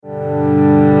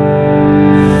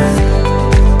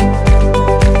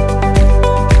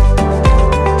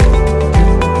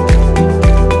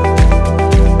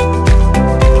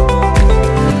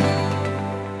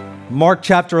Mark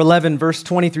chapter 11, verse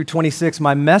 20 through 26.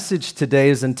 My message today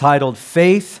is entitled,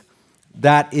 Faith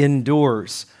That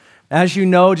Endures. As you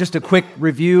know, just a quick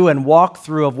review and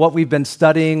walkthrough of what we've been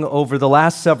studying over the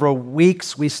last several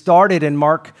weeks. We started in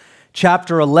Mark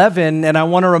chapter 11, and I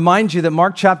want to remind you that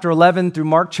Mark chapter 11 through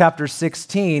Mark chapter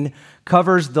 16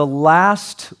 covers the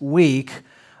last week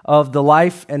of the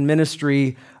life and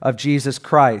ministry of Jesus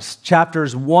Christ.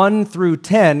 Chapters 1 through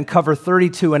 10 cover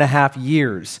 32 and a half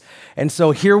years. And so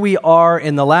here we are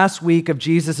in the last week of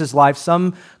Jesus' life.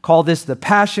 Some call this the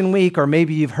Passion Week, or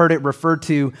maybe you've heard it referred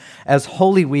to as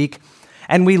Holy Week.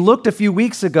 And we looked a few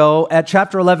weeks ago at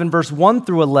chapter 11, verse 1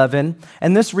 through 11,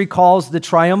 and this recalls the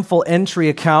triumphal entry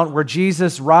account where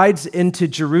Jesus rides into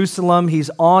Jerusalem.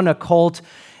 He's on a colt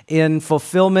in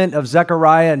fulfillment of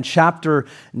Zechariah in chapter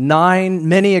 9.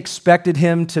 Many expected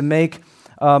him to make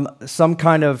some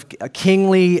kind of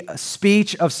kingly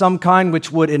speech of some kind,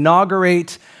 which would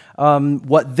inaugurate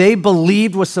what they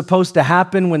believed was supposed to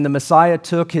happen when the Messiah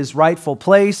took his rightful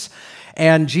place.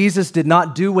 And Jesus did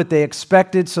not do what they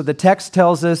expected. So the text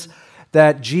tells us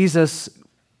that Jesus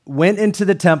went into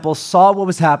the temple, saw what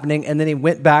was happening, and then he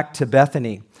went back to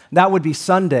Bethany. That would be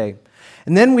Sunday.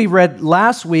 And then we read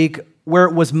last week where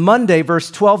it was Monday, verse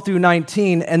 12 through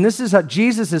 19, and this is how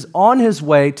Jesus is on his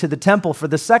way to the temple for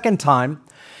the second time.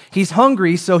 He's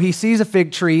hungry, so he sees a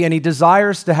fig tree, and he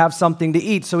desires to have something to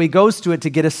eat, so he goes to it to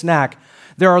get a snack.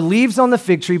 There are leaves on the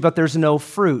fig tree, but there's no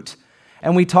fruit.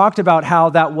 And we talked about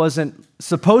how that wasn't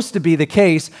supposed to be the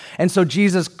case, and so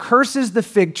Jesus curses the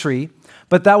fig tree,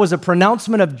 but that was a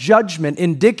pronouncement of judgment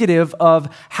indicative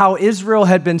of how Israel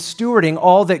had been stewarding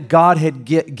all that God had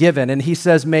given. And he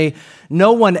says, may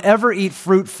no one ever eat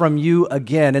fruit from you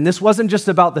again. And this wasn't just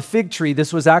about the fig tree.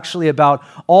 This was actually about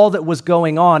all that was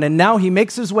going on. And now he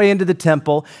makes his way into the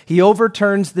temple. He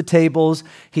overturns the tables.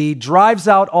 He drives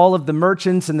out all of the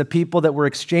merchants and the people that were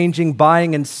exchanging,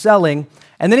 buying, and selling.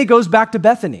 And then he goes back to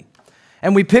Bethany.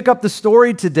 And we pick up the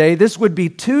story today. This would be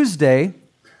Tuesday.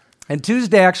 And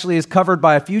Tuesday actually is covered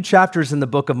by a few chapters in the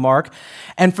book of Mark.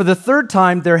 And for the third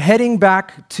time, they're heading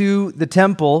back to the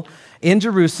temple in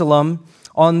Jerusalem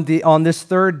on this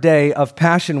third day of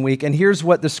Passion Week. And here's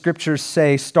what the scriptures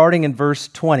say, starting in verse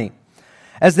 20.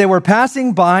 As they were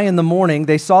passing by in the morning,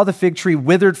 they saw the fig tree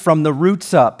withered from the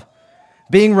roots up.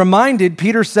 Being reminded,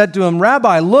 Peter said to him,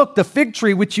 Rabbi, look, the fig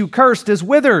tree which you cursed is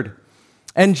withered.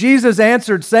 And Jesus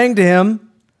answered, saying to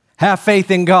him, have faith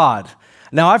in God.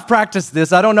 Now, I've practiced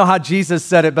this. I don't know how Jesus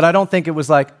said it, but I don't think it was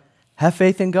like, have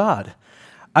faith in God.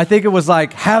 I think it was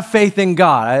like, have faith in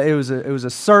God. It was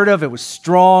assertive. It was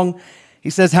strong. He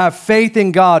says, have faith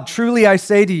in God. Truly, I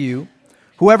say to you,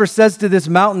 whoever says to this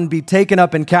mountain, be taken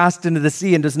up and cast into the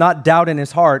sea, and does not doubt in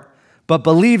his heart, but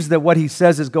believes that what he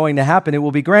says is going to happen, it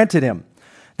will be granted him.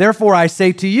 Therefore, I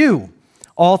say to you,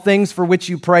 all things for which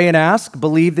you pray and ask,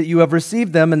 believe that you have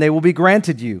received them, and they will be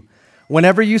granted you.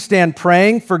 Whenever you stand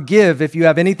praying, forgive if you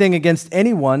have anything against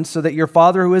anyone, so that your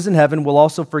Father who is in heaven will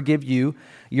also forgive you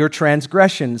your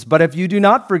transgressions. But if you do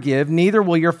not forgive, neither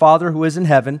will your Father who is in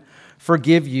heaven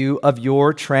forgive you of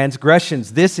your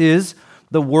transgressions. This is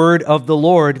the word of the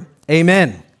Lord.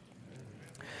 Amen.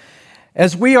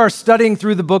 As we are studying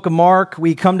through the book of Mark,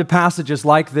 we come to passages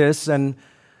like this, and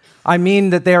I mean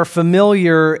that they are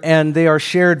familiar and they are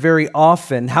shared very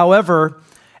often. However,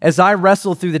 as I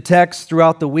wrestle through the text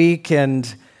throughout the week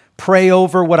and pray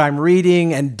over what I'm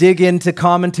reading and dig into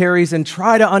commentaries and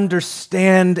try to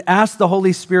understand, ask the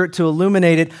Holy Spirit to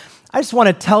illuminate it, I just want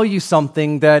to tell you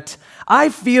something that I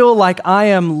feel like I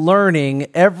am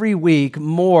learning every week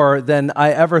more than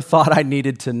I ever thought I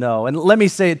needed to know. And let me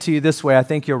say it to you this way. I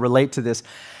think you'll relate to this.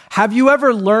 Have you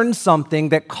ever learned something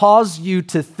that caused you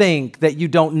to think that you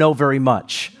don't know very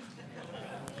much?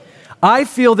 I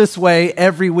feel this way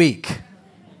every week.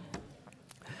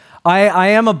 I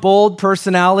am a bold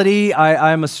personality.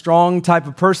 I'm a strong type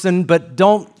of person, but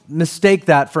don't mistake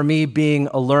that for me being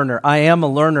a learner. I am a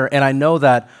learner, and I know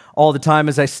that all the time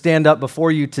as I stand up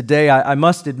before you today. I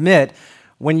must admit,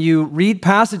 when you read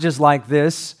passages like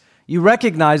this, you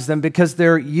recognize them because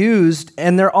they're used,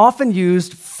 and they're often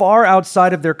used far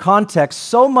outside of their context,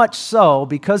 so much so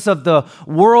because of the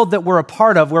world that we're a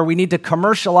part of, where we need to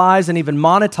commercialize and even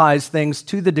monetize things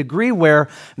to the degree where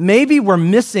maybe we're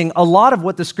missing a lot of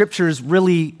what the scriptures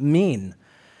really mean.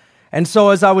 And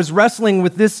so as I was wrestling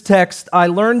with this text, I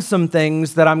learned some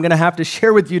things that I'm going to have to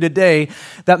share with you today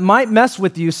that might mess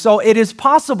with you. So it is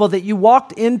possible that you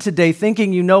walked in today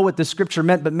thinking you know what the scripture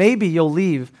meant, but maybe you'll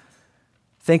leave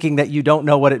thinking that you don't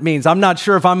know what it means. I'm not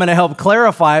sure if I'm going to help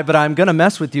clarify it, but I'm going to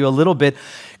mess with you a little bit.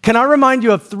 Can I remind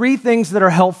you of three things that are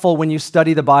helpful when you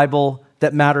study the Bible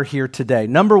that matter here today?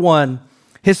 Number one,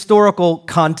 historical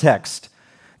context.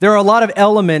 There are a lot of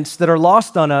elements that are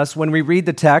lost on us when we read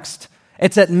the text.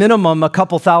 It's at minimum a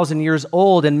couple thousand years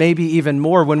old and maybe even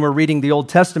more when we're reading the Old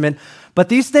Testament. But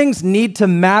these things need to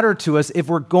matter to us if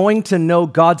we're going to know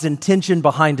God's intention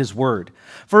behind His Word.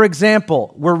 For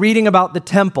example, we're reading about the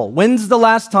temple. When's the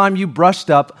last time you brushed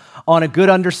up on a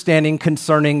good understanding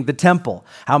concerning the temple?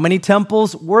 How many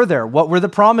temples were there? What were the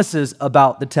promises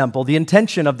about the temple? The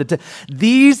intention of the temple?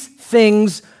 These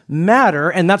things matter,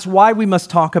 and that's why we must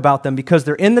talk about them, because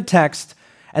they're in the text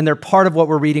and they're part of what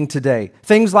we're reading today.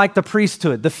 Things like the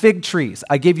priesthood, the fig trees.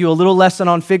 I gave you a little lesson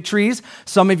on fig trees.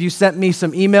 Some of you sent me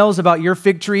some emails about your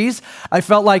fig trees. I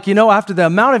felt like, after the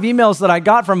amount of emails that I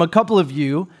got from a couple of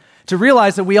you to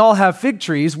realize that we all have fig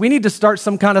trees, we need to start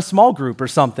some kind of small group or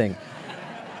something.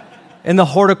 In the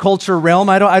horticulture realm,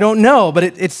 I don't know, but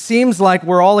it seems like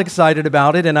we're all excited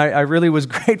about it, and I really was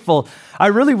grateful. I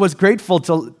really was grateful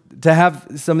to have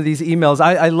some of these emails.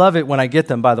 I love it when I get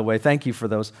them, by the way. Thank you for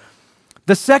those.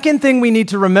 The second thing we need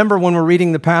to remember when we're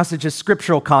reading the passage is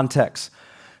scriptural context.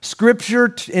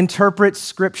 Scripture interprets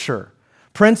Scripture.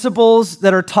 Principles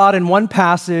that are taught in one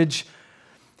passage,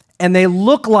 and they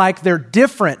look like they're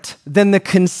different than the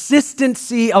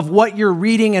consistency of what you're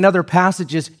reading in other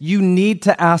passages, you need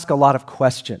to ask a lot of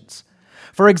questions.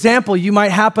 For example, you might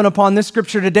happen upon this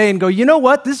scripture today and go, you know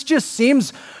what? This just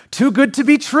seems too good to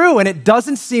be true, and it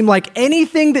doesn't seem like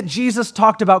anything that Jesus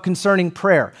talked about concerning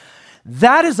prayer.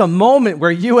 That is a moment where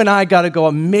you and I got to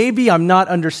go, maybe I'm not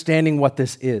understanding what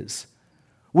this is.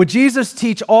 Would Jesus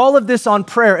teach all of this on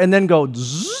prayer and then go,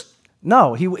 zzz?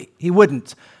 No, he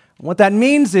wouldn't. What that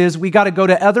means is we got to go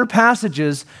to other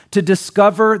passages to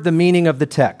discover the meaning of the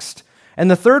text.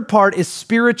 And the third part is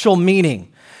spiritual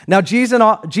meaning. Now,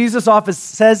 Jesus often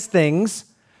says things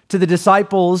to the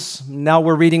disciples, now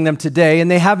we're reading them today,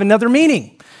 and they have another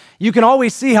meaning. You can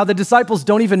always see how the disciples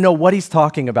don't even know what he's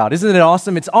talking about. Isn't it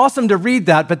awesome? It's awesome to read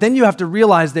that, but then you have to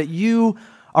realize that you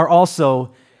are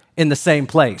also in the same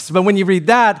place. But when you read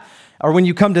that, or when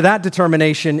you come to that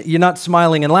determination, you're not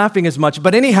smiling and laughing as much.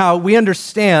 But anyhow, we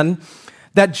understand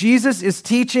that Jesus is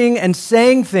teaching and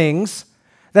saying things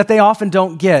that they often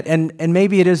don't get, and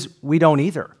maybe it is we don't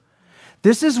either.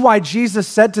 This is why Jesus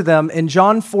said to them in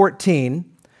John 14,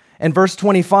 and verse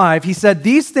 25, he said,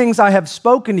 "These things I have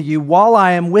spoken to you while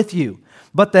I am with you.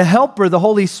 But the Helper, the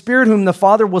Holy Spirit, whom the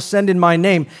Father will send in my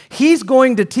name, he's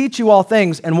going to teach you all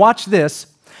things." And watch this.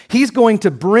 He's going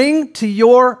to bring to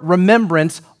your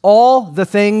remembrance all the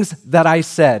things that I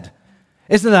said.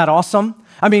 Isn't that awesome?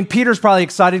 I mean, Peter's probably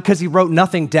excited because he wrote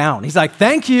nothing down. He's like,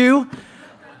 thank you.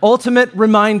 Ultimate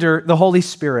reminder, the Holy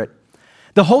Spirit.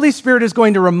 The Holy Spirit is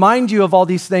going to remind you of all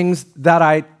these things that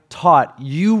I taught.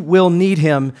 You will need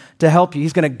him to help you.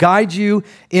 He's going to guide you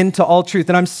into all truth.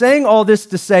 And I'm saying all this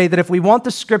to say that if we want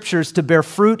the scriptures to bear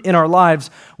fruit in our lives,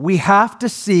 we have to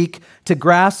seek to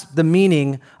grasp the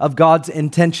meaning of God's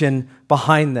intention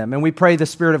behind them. And we pray the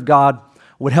Spirit of God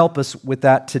would help us with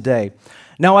that today.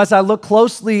 Now, as I look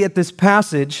closely at this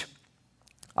passage,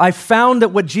 I found that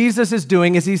what Jesus is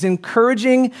doing is he's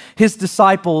encouraging his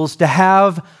disciples to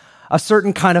have a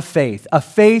certain kind of faith, a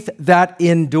faith that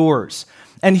endures.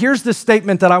 And here's the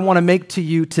statement that I want to make to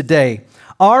you today.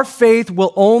 Our faith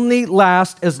will only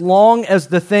last as long as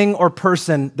the thing or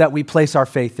person that we place our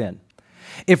faith in.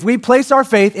 If we place our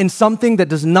faith in something that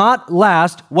does not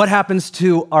last, what happens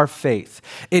to our faith?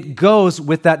 It goes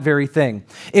with that very thing.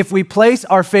 If we place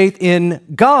our faith in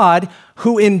God,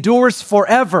 who endures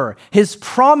forever, his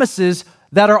promises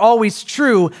that are always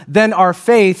true, then our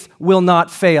faith will not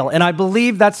fail. And I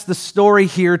believe that's the story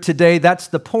here today. That's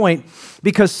the point,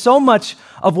 because so much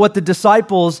of what the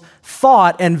disciples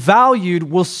thought and valued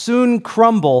will soon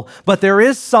crumble, but there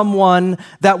is someone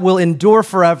that will endure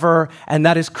forever, and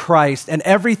that is Christ, and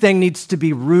everything needs to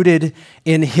be rooted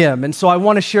in him. And so I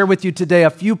want to share with you today a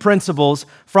few principles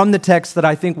from the text that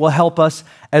I think will help us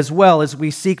as well as we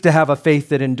seek to have a faith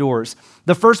that endures.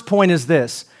 The first point is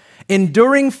this: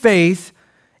 enduring faith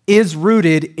is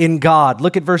rooted in God.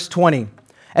 Look at verse 20.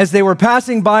 As they were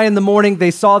passing by in the morning,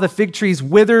 they saw the fig trees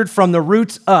withered from the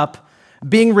roots up.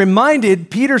 Being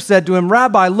reminded, Peter said to him,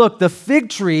 "Rabbi, look, the fig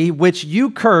tree which you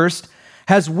cursed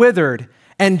has withered."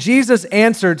 And Jesus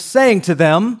answered, saying to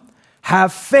them,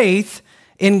 "Have faith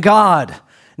in God."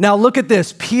 Now look at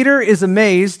this. Peter is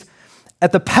amazed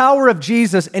at the power of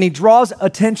Jesus, and he draws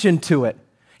attention to it.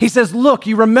 He says, look,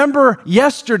 you remember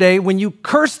yesterday when you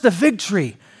cursed the fig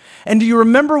tree. And do you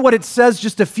remember what it says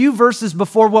just a few verses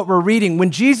before what we're reading?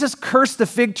 When Jesus cursed the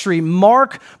fig tree,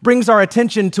 Mark brings our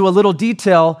attention to a little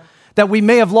detail that we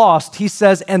may have lost. He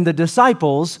says, and the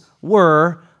disciples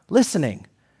were listening.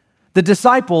 The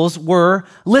disciples were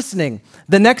listening.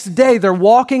 The next day, they're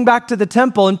walking back to the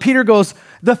temple, and Peter goes,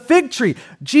 the fig tree.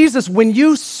 Jesus, when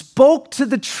you spoke to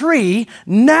the tree,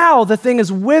 now the thing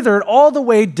is withered all the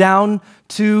way down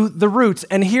to the roots.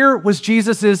 And here was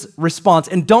Jesus' response.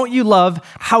 And don't you love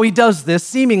how he does this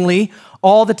seemingly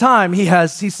all the time? He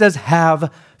says,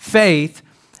 have faith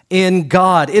in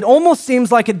God. It almost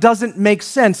seems like it doesn't make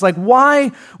sense. Like,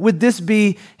 why would this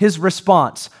be his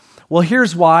response? Well,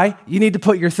 here's why. You need to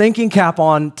put your thinking cap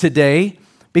on today,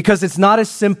 because it's not as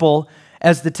simple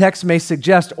as the text may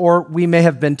suggest, or we may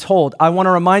have been told. I want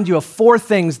to remind you of 4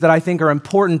 things that I think are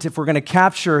important if we're going to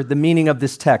capture the meaning of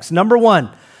this text. Number 1,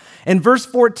 in verse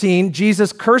 14,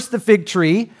 Jesus cursed the fig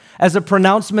tree as a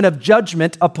pronouncement of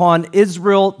judgment upon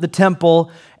Israel, the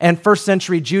temple, and first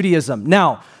century Judaism.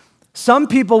 Now, some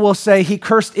people will say he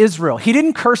cursed Israel. He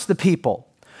didn't curse the people.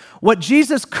 What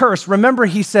Jesus cursed, remember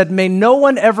he said, may no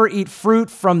one ever eat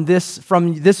fruit from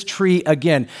this tree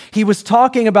again. He was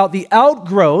talking about the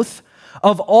outgrowth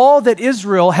of all that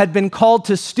Israel had been called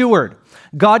to steward.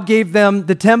 God gave them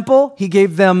the temple, he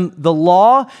gave them the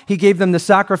law, he gave them the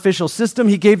sacrificial system,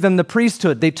 he gave them the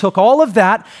priesthood. They took all of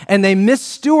that and they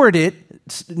misstewarded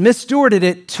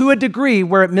it to a degree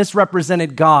where it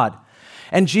misrepresented God.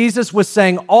 And Jesus was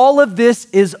saying, all of this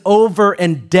is over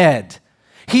and dead.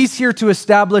 He's here to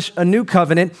establish a new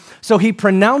covenant, so he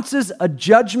pronounces a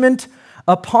judgment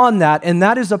upon that, and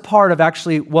that is a part of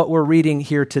actually what we're reading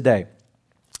here today.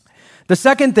 The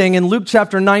second thing, in Luke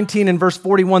chapter 19 and verse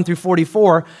 41 through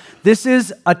 44, this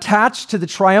is attached to the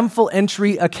triumphal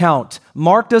entry account.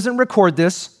 Mark doesn't record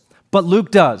this, but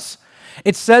Luke does.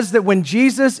 It says that when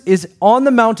Jesus is on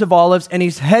the Mount of Olives and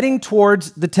he's heading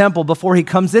towards the temple, before he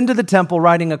comes into the temple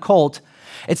riding a colt,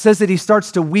 it says that he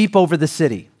starts to weep over the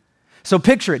city. So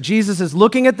picture it. Jesus is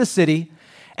looking at the city,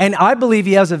 and I believe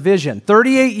he has a vision.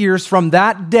 38 years from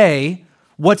that day,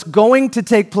 what's going to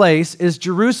take place is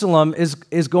Jerusalem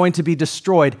is going to be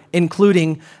destroyed,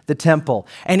 including the temple.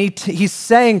 And he's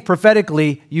saying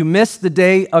prophetically, you missed the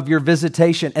day of your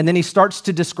visitation. And then he starts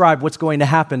to describe what's going to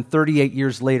happen 38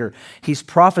 years later. He's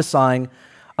prophesying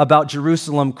about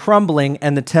Jerusalem crumbling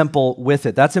and the temple with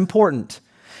it. That's important.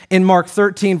 In Mark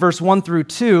 13, verse 1 through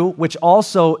 2, which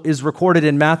also is recorded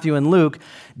in Matthew and Luke,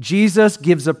 Jesus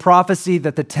gives a prophecy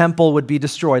that the temple would be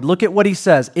destroyed. Look at what he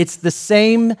says. It's the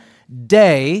same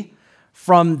day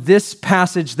from this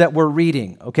passage that we're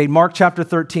reading. Okay, Mark chapter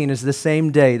 13 is the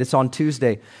same day. That's on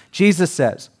Tuesday. Jesus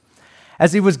says,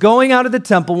 as he was going out of the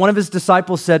temple, one of his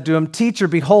disciples said to him, Teacher,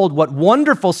 behold, what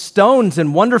wonderful stones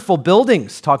and wonderful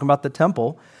buildings, talking about the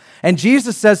temple. And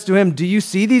Jesus says to him, do you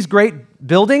see these great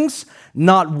buildings?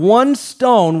 Not one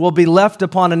stone will be left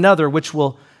upon another, which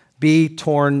will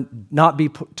not be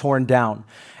torn down.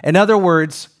 In other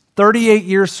words, 38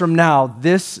 years from now,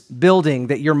 this building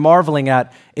that you're marveling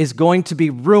at is going to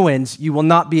be ruins. You will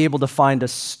not be able to find a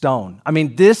stone. I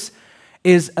mean, this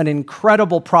is an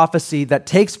incredible prophecy that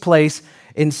takes place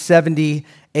in 70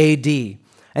 AD.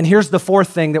 And here's the 4th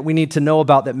thing that we need to know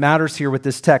about that matters here with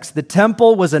this text. The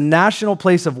temple was a national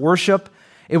place of worship.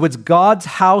 It was God's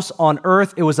house on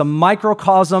earth. It was a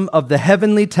microcosm of the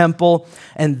heavenly temple,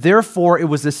 and therefore it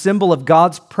was a symbol of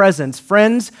God's presence.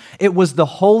 Friends, it was the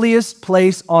holiest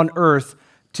place on earth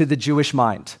to the Jewish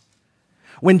mind.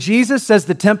 When Jesus says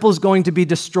the temple is going to be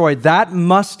destroyed, that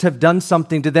must have done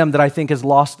something to them that I think is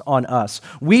lost on us.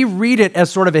 We read it as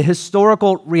sort of a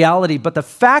historical reality, but the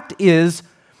fact is,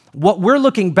 what we're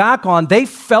looking back on, they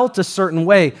felt a certain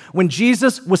way. When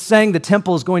Jesus was saying the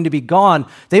temple is going to be gone,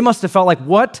 they must have felt like,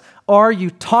 what are you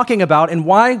talking about? And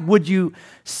why would you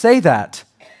say that?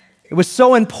 It was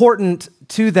so important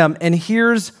to them, and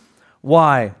here's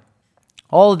why.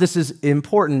 All of this is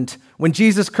important. When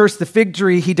Jesus cursed the fig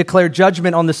tree, he declared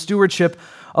judgment on the stewardship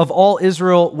of all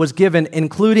Israel was given,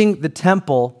 including the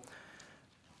temple,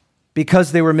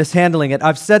 because they were mishandling it.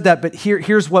 I've said that, but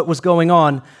here's what was going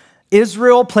on.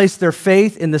 Israel placed their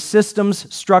faith in the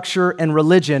systems, structure, and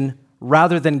religion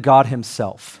rather than God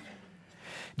himself.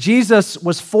 Jesus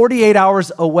was 48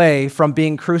 hours away from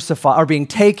being crucified, or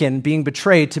being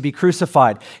betrayed to be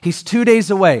crucified. He's 2 days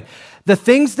away. The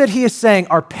things that he is saying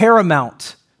are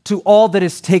paramount to all that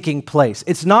is taking place.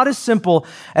 It's not as simple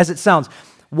as it sounds.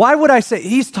 Why would I say?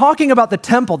 He's talking about the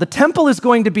temple. The temple is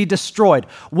going to be destroyed.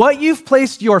 What you've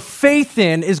placed your faith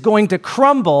in is going to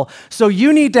crumble, so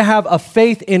you need to have a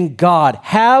faith in God.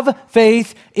 Have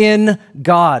faith in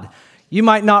God. You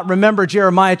might not remember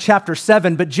Jeremiah chapter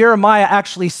 7, but Jeremiah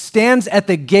actually stands at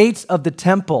the gates of the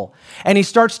temple, and he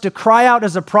starts to cry out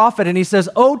as a prophet, and he says,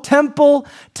 "Oh, temple,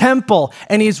 temple,"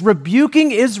 and he's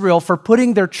rebuking Israel for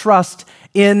putting their trust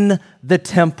in the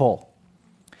temple.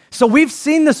 So we've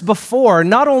seen this before,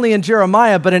 not only in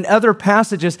Jeremiah, but in other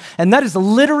passages, and that is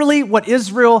literally what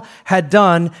Israel had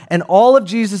done, and all of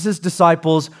Jesus'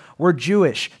 disciples were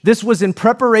Jewish. This was in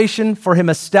preparation for him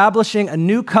establishing a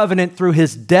new covenant through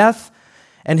his death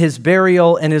and his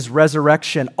burial and his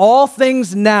resurrection. All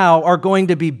things now are going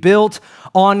to be built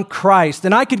on Christ.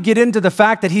 And I could get into the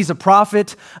fact that he's a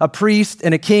prophet, a priest,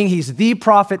 and a king. He's the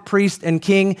prophet, priest, and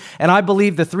king. And I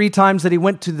believe the 3 times that he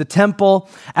went to the temple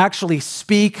actually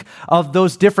speak of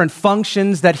those different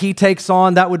functions that he takes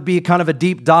on. That would be kind of a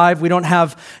deep dive. We don't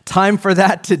have time for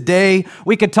that today.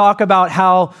 We could talk about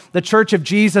how the Church of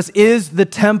Jesus is the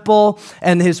temple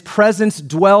and his presence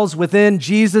dwells within.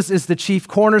 Jesus is the chief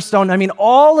cornerstone. I mean,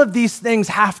 all of these things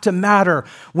have to matter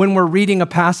when we're reading a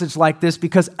passage like this,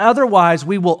 because otherwise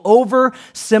we will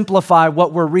oversimplify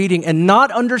what we're reading and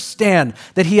not understand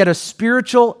that he had a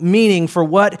spiritual meaning for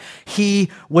what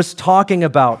he was talking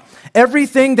about.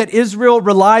 Everything that Israel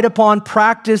relied upon,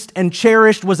 practiced, and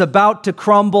cherished was about to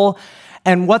crumble.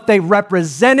 And what they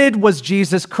represented was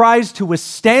Jesus Christ, who was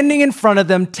standing in front of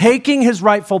them, taking his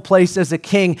rightful place as a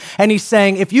king. And he's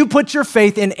saying, if you put your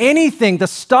faith in anything, the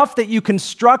stuff that you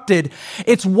constructed,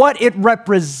 it's what it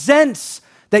represents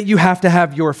that you have to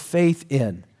have your faith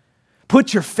in.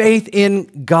 Put your faith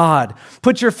in God.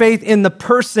 Put your faith in the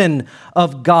person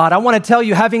of God. I want to tell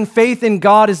you, having faith in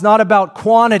God is not about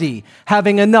quantity,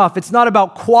 having enough. It's not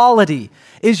about quality.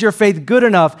 Is your faith good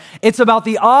enough? It's about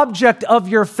the object of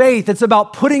your faith. It's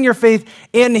about putting your faith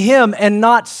in him and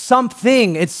not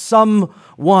something. It's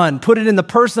someone. Put it in the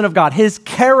person of God, his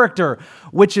character,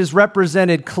 which is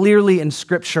represented clearly in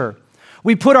Scripture.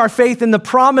 We put our faith in the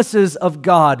promises of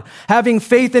God. Having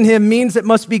faith in him means it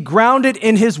must be grounded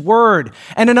in his word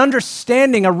and an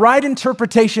understanding, a right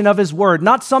interpretation of his word,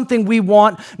 not something we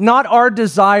want, not our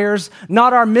desires,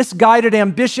 not our misguided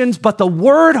ambitions, but the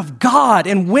word of God.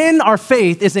 And when our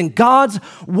faith is in God's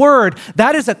word,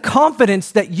 that is a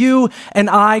confidence that you and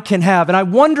I can have. And I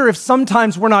wonder if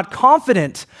sometimes we're not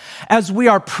confident as we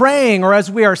are praying or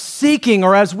as we are seeking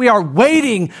or as we are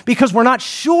waiting because we're not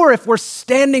sure if we're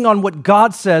standing on what God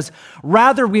says.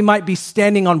 Rather, we might be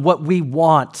standing on what we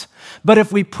want. But if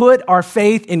we put our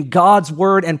faith in God's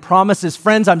word and promises,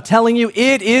 friends, I'm telling you,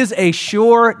 it is a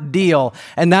sure deal.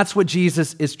 And that's what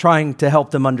Jesus is trying to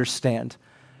help them understand.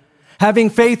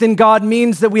 Having faith in God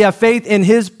means that we have faith in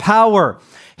his power,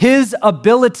 his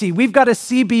ability. We've got to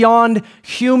see beyond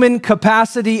human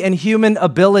capacity and human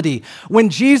ability. When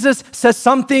Jesus says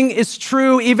something is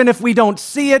true, even if we don't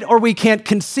see it or we can't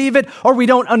conceive it or we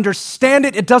don't understand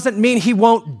it, it doesn't mean he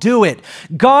won't do it.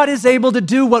 God is able to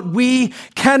do what we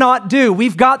cannot do.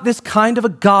 We've got this kind of a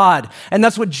God, and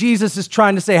that's what Jesus is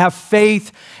trying to say. Have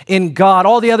faith in God.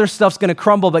 All the other stuff's going to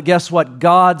crumble, but guess what?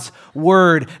 God's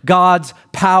word, God's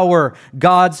power,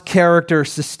 God's character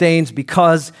sustains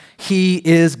because he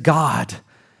is God.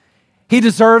 He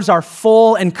deserves our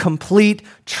full and complete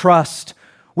trust.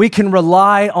 We can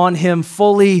rely on him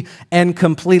fully and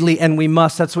completely, and we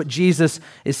must. That's what Jesus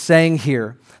is saying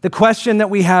here. The question that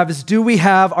we have is, do we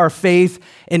have our faith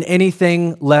in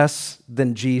anything less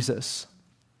than Jesus?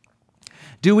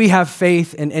 Do we have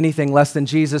faith in anything less than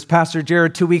Jesus? Pastor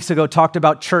Jared 2 weeks ago talked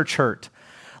about church hurt.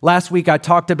 Last week I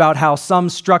talked about how some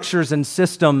structures and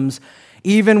systems,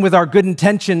 even with our good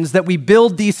intentions, that we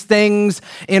build these things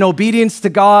in obedience to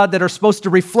God that are supposed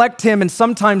to reflect him, and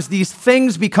sometimes these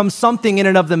things become something in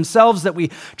and of themselves that we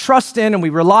trust in and we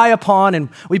rely upon, and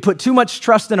we put too much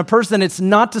trust in a person. It's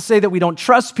not to say that we don't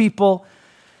trust people,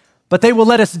 but they will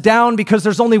let us down because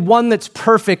there's only one that's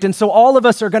perfect, and so all of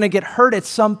us are going to get hurt at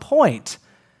some point.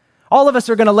 All of us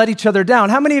are going to let each other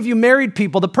down. How many of you married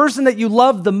people, the person that you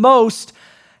love the most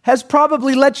has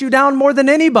probably let you down more than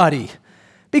anybody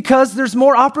because there's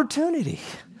more opportunity?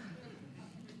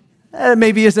 It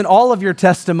maybe isn't all of your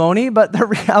testimony, but the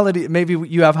reality, maybe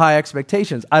you have high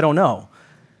expectations. I don't know.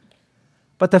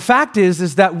 But the fact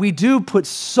is that we do put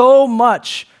so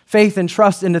much faith and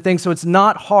trust into things, so it's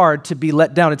not hard to be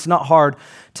let down. It's not hard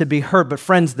to be hurt. But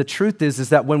friends, the truth is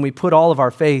that when we put all of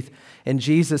our faith in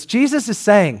Jesus, Jesus is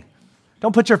saying,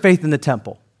 don't put your faith in the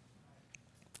temple.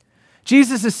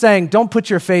 Jesus is saying, don't put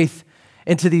your faith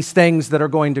into these things that are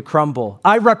going to crumble.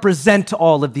 I represent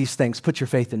all of these things. Put your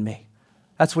faith in me.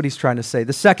 That's what he's trying to say.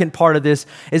 The second part of this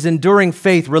is enduring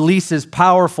faith releases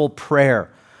powerful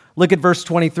prayer. Look at verse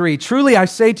 23. Truly I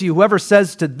say to you, whoever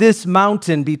says to this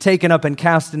mountain, be taken up and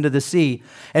cast into the sea,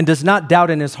 and does not doubt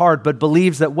in his heart, but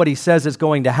believes that what he says is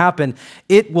going to happen,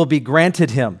 it will be granted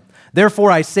him.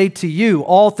 Therefore, I say to you,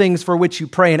 all things for which you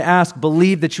pray and ask,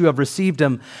 believe that you have received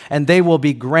them, and they will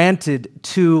be granted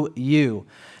to you.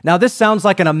 Now, this sounds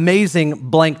like an amazing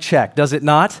blank check, does it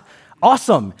not?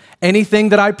 awesome. Anything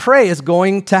that I pray is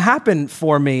going to happen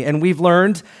for me. And we've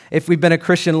learned, if we've been a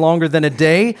Christian longer than a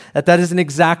day, that that isn't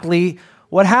exactly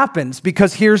what happens.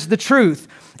 Because here's the truth.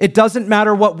 It doesn't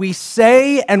matter what we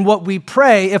say and what we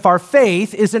pray if our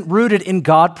faith isn't rooted in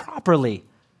God properly.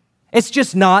 It's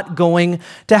just not going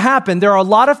to happen. There are a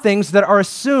lot of things that are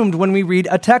assumed when we read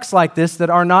a text like this that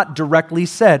are not directly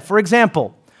said. For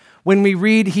example, when we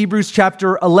read Hebrews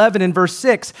chapter 11 and verse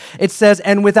 6, it says,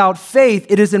 "And without faith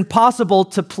it is impossible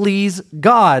to please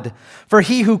God. For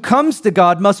he who comes to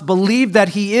God must believe that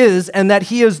he is, and that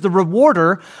he is the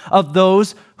rewarder of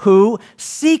those who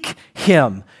seek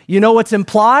him." You know what's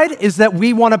implied is that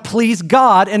we want to please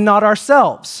God and not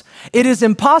ourselves. It is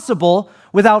impossible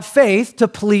without faith to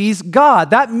please God.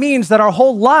 That means that our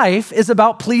whole life is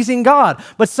about pleasing God.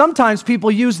 But sometimes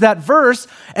people use that verse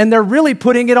and they're really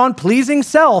putting it on pleasing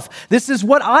self. This is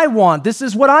what I want. This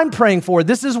is what I'm praying for.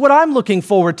 This is what I'm looking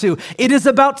forward to. It is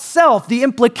about self. The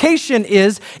implication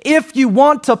is if you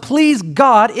want to please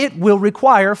God, it will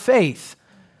require faith.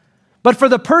 But for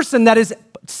the person that is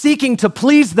seeking to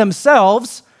please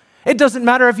themselves, it doesn't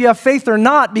matter if you have faith or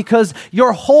not, because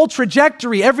your whole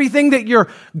trajectory, everything that you're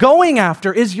going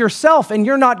after is yourself, and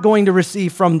you're not going to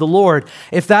receive from the Lord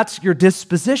if that's your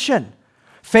disposition.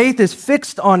 Faith is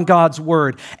fixed on God's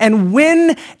word. And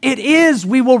when it is,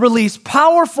 we will release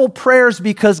powerful prayers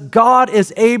because God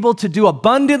is able to do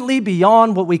abundantly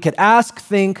beyond what we could ask,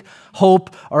 think,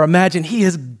 hope, or imagine. He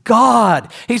is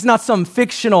God. He's not some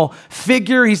fictional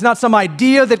figure. He's not some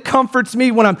idea that comforts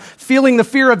me when I'm feeling the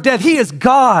fear of death. He is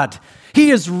God.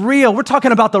 He is real. We're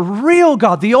talking about the real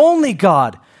God, the only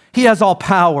God. He has all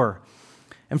power.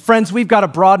 And friends, we've got to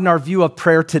broaden our view of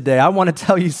prayer today. I want to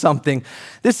tell you something.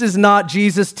 This is not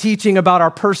Jesus teaching about our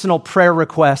personal prayer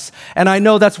requests. And I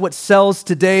know that's what sells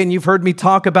today, and you've heard me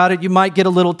talk about it. You might get a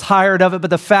little tired of it,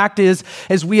 but the fact is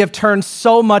we have turned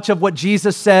so much of what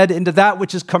Jesus said into that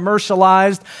which is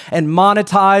commercialized and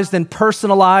monetized and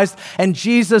personalized. And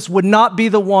Jesus would not be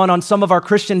the one on some of our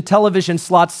Christian television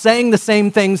slots saying the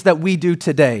same things that we do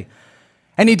today.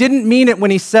 And he didn't mean it when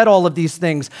he said all of these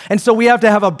things. And so we have to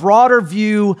have a broader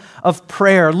view of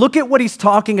prayer. Look at what he's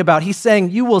talking about. He's saying,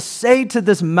 you will say to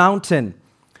this mountain.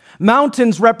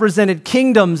 Mountains represented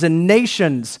kingdoms and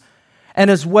nations, and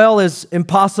as well as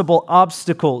impossible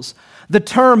obstacles. The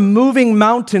term moving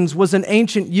mountains was an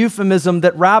ancient euphemism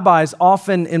that rabbis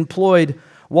often employed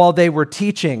while they were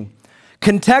teaching.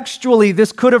 Contextually,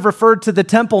 this could have referred to the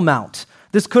Temple Mount.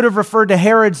 This could have referred to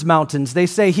Herod's mountains. They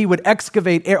say he would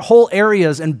excavate whole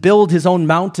areas and build his own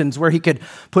mountains where he could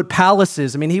put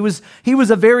palaces. I mean, he was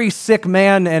a very sick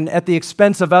man, and at the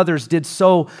expense of others did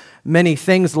so many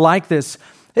things like this.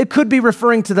 It could be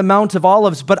referring to the Mount of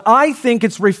Olives, but I think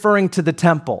it's referring to the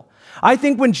temple. I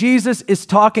think when Jesus is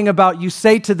talking about you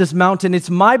say to this mountain, it's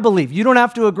my belief. You don't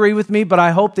have to agree with me, but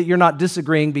I hope that you're not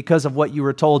disagreeing because of what you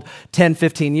were told 10,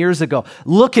 15 years ago.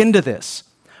 Look into this.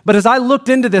 But as I looked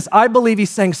into this, I believe he's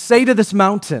saying, say to this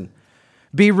mountain,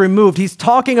 be removed. He's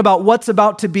talking about what's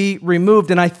about to be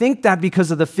removed. And I think that because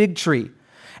of the fig tree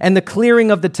and the clearing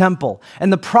of the temple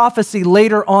and the prophecy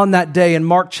later on that day in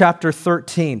Mark chapter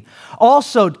 13.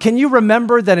 Also, can you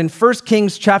remember that in 1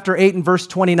 Kings chapter 8 and verse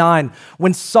 29,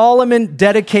 when Solomon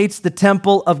dedicates the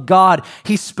temple of God,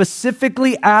 he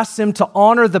specifically asks him to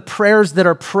honor the prayers that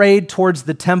are prayed towards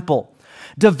the temple.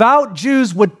 Devout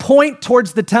Jews would point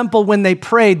towards the temple when they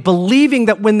prayed, believing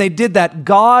that when they did that,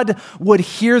 God would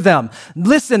hear them.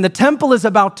 Listen, the temple is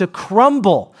about to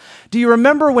crumble. Do you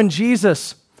remember when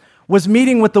Jesus was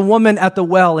meeting with the woman at the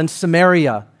well in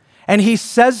Samaria, and he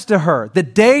says to her, the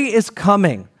day is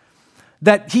coming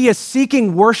that he is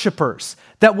seeking worshipers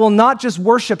that will not just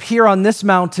worship here on this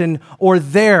mountain or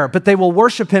there, but they will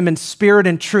worship him in spirit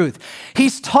and truth.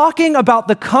 He's talking about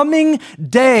the coming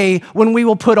day when we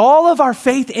will put all of our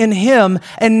faith in him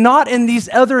and not in these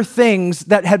other things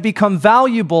that had become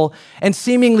valuable and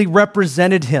seemingly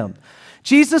represented him.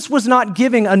 Jesus was not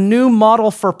giving a new model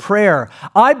for prayer.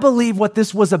 I believe what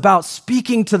this was about,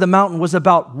 speaking to the mountain, was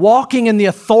about walking in the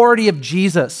authority of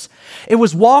Jesus. It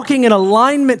was walking in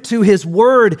alignment to his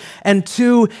word and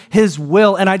to his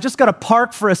will. And I just got to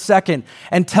park for a second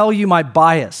and tell you my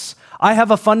bias. I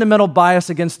have a fundamental bias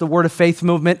against the Word of Faith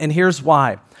movement, and here's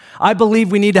why. I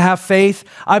believe we need to have faith.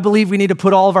 I believe we need to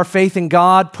put all of our faith in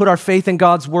God, put our faith in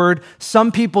God's word.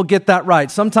 Some people get that right.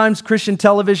 Sometimes Christian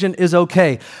television is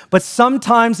okay, but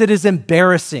sometimes it is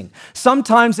embarrassing.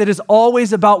 Sometimes it is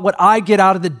always about what I get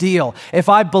out of the deal. If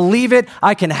I believe it,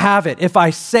 I can have it. If I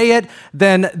say it,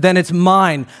 then it's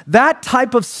mine. That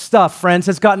type of stuff, friends,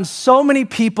 has gotten so many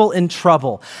people in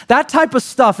trouble. That type of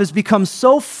stuff has become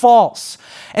so false,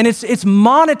 and it's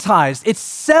monetized. It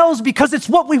sells because it's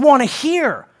what we want to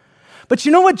hear. But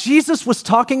you know what Jesus was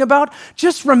talking about?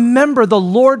 Just remember the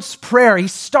Lord's Prayer. He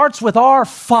starts with our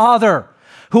Father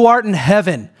who art in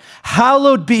heaven.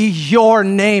 Hallowed be your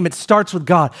name. It starts with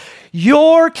God.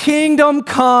 Your kingdom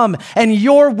come and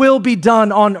your will be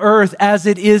done on earth as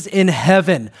it is in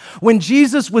heaven. When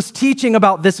Jesus was teaching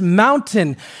about this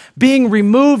mountain being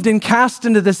removed and cast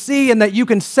into the sea and that you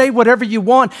can say whatever you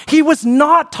want, he was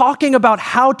not talking about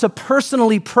how to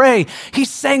personally pray.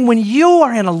 He's saying when you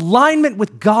are in alignment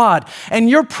with God and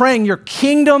you're praying, your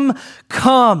kingdom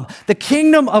come. The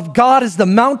kingdom of God is the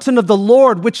mountain of the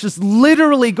Lord, which is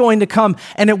literally going to come,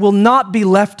 and it will not be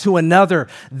left to another.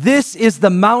 This is the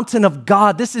mountain of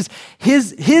God. This is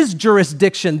his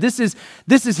jurisdiction. This is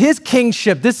his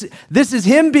kingship. This is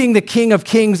him being the King of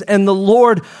kings and the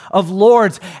Lord of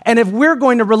lords. And if we're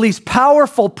going to release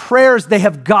powerful prayers, they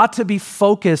have got to be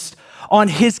focused on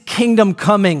his kingdom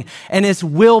coming and his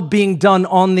will being done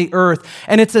on the earth.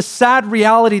 And it's a sad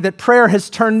reality that prayer has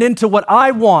turned into what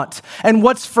I want and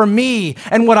what's for me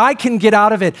and what I can get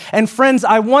out of it. And friends,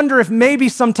 I wonder if maybe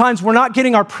sometimes we're not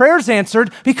getting our prayers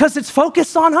answered because it's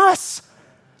focused on us.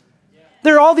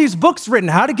 There are all these books written,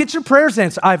 how to get your prayers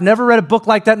answered. I've never read a book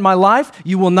like that in my life.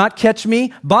 You will not catch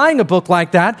me buying a book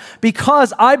like that,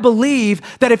 because I believe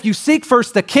that if you seek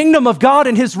first the kingdom of God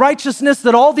and his righteousness,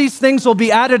 that all these things will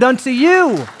be added unto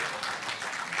you.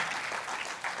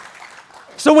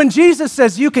 So when Jesus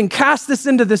says you can cast this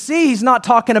into the sea, he's not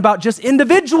talking about just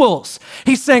individuals.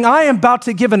 He's saying, I am about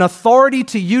to give an authority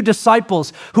to you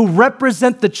disciples who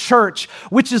represent the church,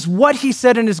 which is what he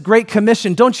said in his Great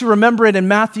Commission. Don't you remember it in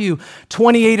Matthew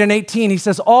 28 and 18? He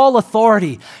says, all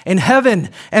authority in heaven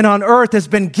and on earth has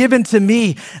been given to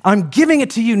me. I'm giving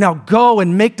it to you. Now go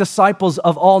and make disciples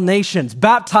of all nations.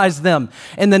 Baptize them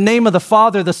in the name of the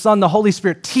Father, the Son, the Holy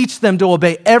Spirit. Teach them to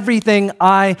obey everything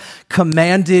I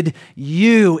commanded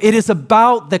you. It is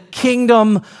about the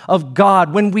kingdom of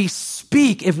God. When we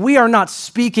speak, if we are not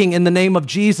speaking in the name of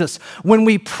Jesus, when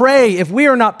we pray, if we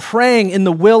are not praying in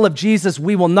the will of Jesus,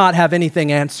 we will not have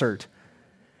anything answered.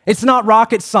 It's not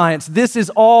rocket science. This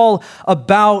is all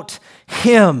about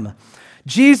him.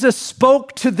 Jesus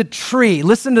spoke to the tree.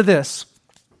 Listen to this.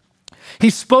 He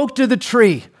spoke to the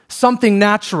tree, something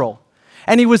natural,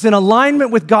 and he was in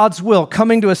alignment with God's will,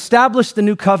 coming to establish the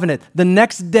new covenant. The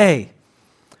next day,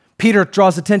 Peter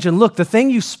draws attention. Look, the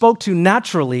thing you spoke to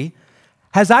naturally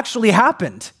has actually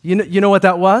happened. You know what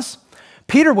that was?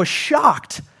 Peter was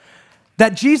shocked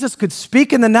that Jesus could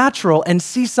speak in the natural and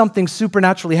see something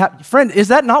supernaturally happen. Friend, is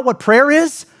that not what prayer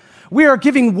is? We are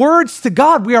giving words to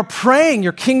God. We are praying,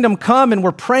 your kingdom come, and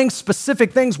we're praying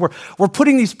specific things. We're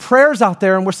putting these prayers out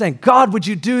there and we're saying, God, would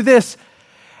you do this?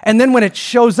 And then when it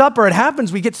shows up or it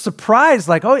happens, we get surprised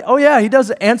like, oh yeah, he does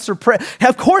answer prayer.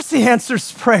 Of course he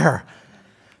answers prayer.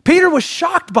 Peter was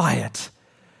shocked by it.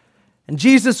 And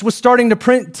Jesus was starting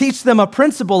to teach them a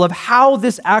principle of how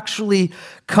this actually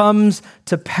comes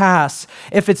to pass.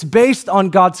 If it's based on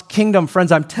God's kingdom,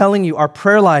 friends, I'm telling you, our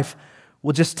prayer life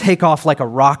will just take off like a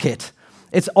rocket.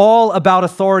 It's all about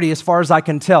authority as far as I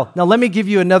can tell. Now, let me give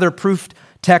you another proof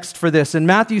text for this. In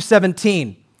Matthew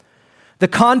 17, the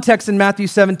context in Matthew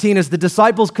 17 is the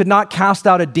disciples could not cast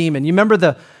out a demon. You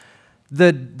remember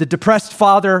the depressed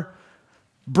father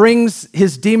brings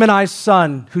his demonized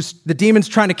son, who's the demon's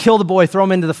trying to kill the boy, throw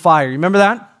him into the fire. You remember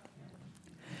that?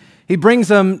 He brings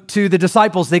him to the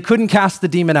disciples. They couldn't cast the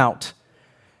demon out.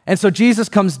 And so Jesus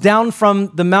comes down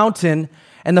from the mountain,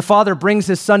 and the father brings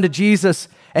his son to Jesus.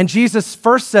 And Jesus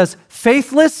first says,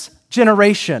 faithless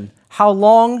generation, how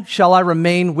long shall I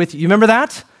remain with you? You remember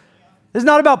that? This is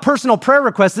not about personal prayer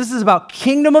requests. This is about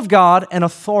kingdom of God and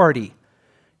authority.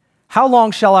 How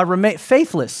long shall I remain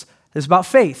faithless? This is about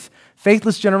faith.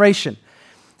 Faithless generation.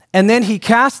 And then he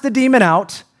cast the demon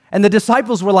out, and the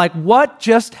disciples were like, what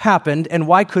just happened, and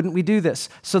why couldn't we do this?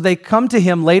 So they come to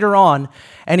him later on,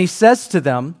 and he says to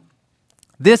them,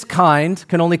 this kind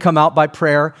can only come out by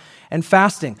prayer and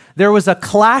fasting. There was a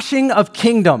clashing of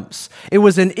kingdoms. It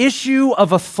was an issue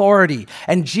of authority,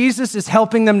 and Jesus is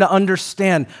helping them to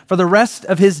understand for the rest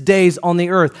of his days on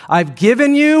the earth, I've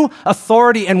given you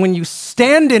authority, and when you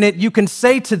stand in it, you can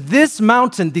say to this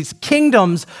mountain, these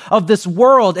kingdoms of this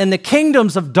world and the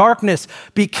kingdoms of darkness,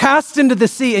 be cast into the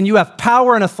sea, and you have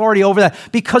power and authority over that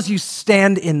because you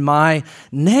stand in my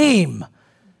name.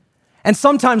 And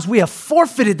sometimes we have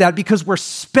forfeited that because we're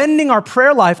spending our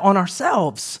prayer life on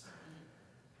ourselves.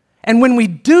 And when we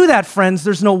do that, friends,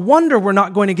 there's no wonder we're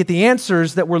not going to get the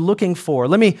answers that we're looking for.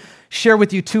 Let me share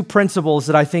with you two principles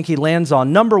that I think he lands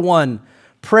on. Number one,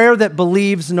 prayer that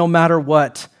believes no matter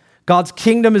what. God's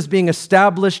kingdom is being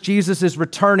established. Jesus is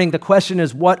returning. The question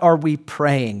is, what are we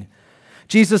praying?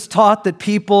 Jesus taught that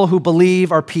people who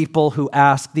believe are people who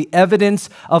ask. The evidence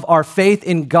of our faith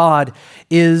in God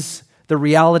is the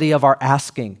reality of our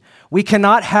asking. We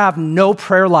cannot have no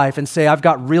prayer life and say, I've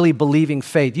got really believing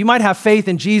faith. You might have faith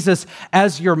in Jesus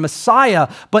as your Messiah,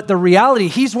 but the reality,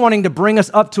 he's wanting to bring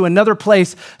us up to another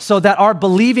place so that our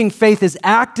believing faith is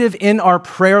active in our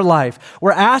prayer life.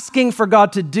 We're asking for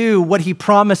God to do what he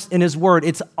promised in his word.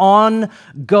 It's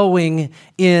ongoing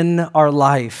in our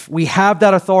life. We have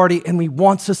that authority and he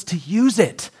wants us to use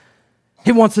it.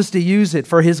 He wants us to use it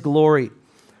for his glory.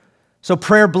 So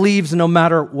prayer believes no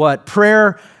matter what.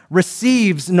 Prayer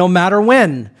receives no matter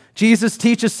when. Jesus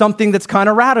teaches something that's kind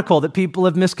of radical that people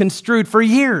have misconstrued for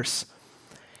years.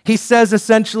 He says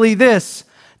essentially this,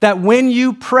 that when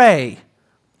you pray,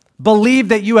 believe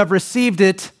that you have received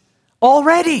it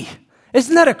already.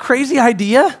 Isn't that a crazy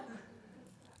idea?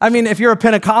 I mean, if you're a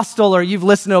Pentecostal or you've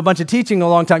listened to a bunch of teaching a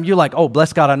long time, you're like, oh,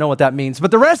 bless God, I know what that means.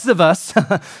 But the rest of us,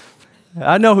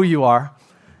 I know who you are.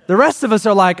 The rest of us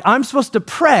are like, I'm supposed to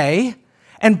pray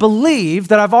and believe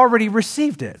that I've already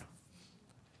received it.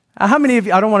 How many of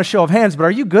you, I don't want to show of hands, but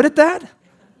are you good at that?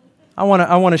 I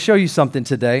want to show you something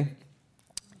today.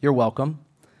 You're welcome.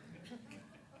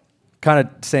 Kind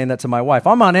of saying that to my wife.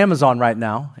 I'm on Amazon right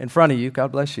now in front of you.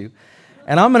 God bless you.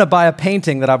 And I'm going to buy a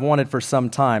painting that I've wanted for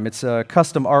some time. It's a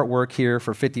custom artwork here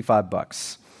for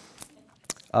 $55.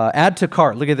 Add to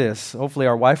cart. Look at this. Hopefully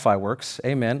our Wi-Fi works.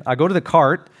 Amen. I go to the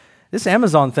cart. This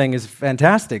Amazon thing is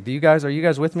fantastic. Are you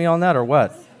guys with me on that or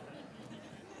what?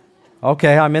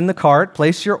 Okay, I'm in the cart.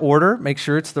 Place your order. Make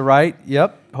sure it's the right.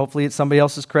 Yep. Hopefully it's somebody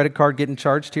else's credit card getting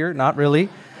charged here. Not really.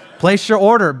 Place your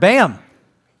order. Bam.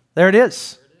 There it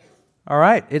is. All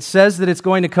right. It says that it's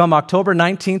going to come October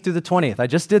 19th through the 20th. I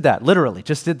just did that. Literally,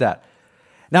 just did that.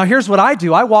 Now here's what I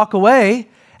do. I walk away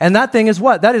and that thing is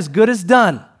what? That is good as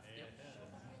done.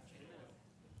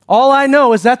 All I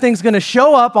know is that thing's going to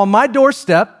show up on my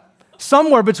doorstep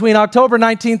somewhere between October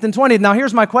 19th and 20th. Now,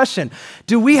 here's my question.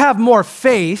 Do we have more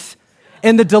faith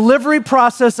in the delivery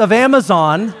process of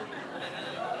Amazon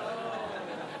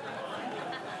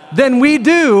than we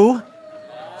do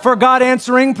for God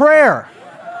answering prayer?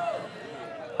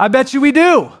 I bet you we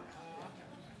do.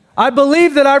 I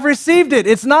believe that I've received it.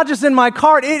 It's not just in my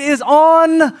cart. It is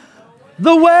on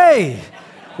the way.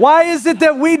 Why is it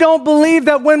that we don't believe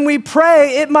that when we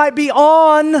pray, it might be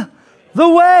on the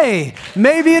way?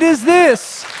 Maybe it is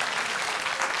this.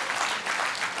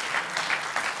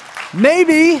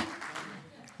 Maybe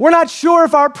we're not sure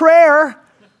if our prayer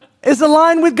is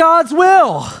aligned with God's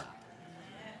will.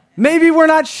 Maybe we're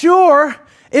not sure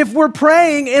if we're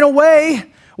praying in a way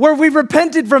where we've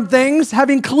repented from things,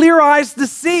 having clear eyes to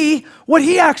see what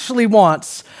he actually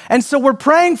wants. And so we're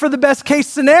praying for the best case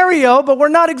scenario, but we're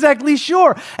not exactly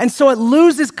sure. And so it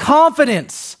loses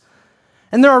confidence.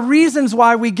 And there are reasons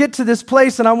why we get to this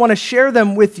place, and I want to share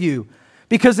them with you,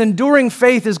 because enduring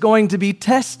faith is going to be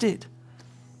tested.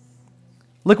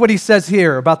 Look what he says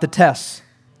here about the tests.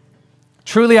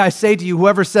 Truly I say to you,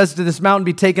 whoever says to this mountain,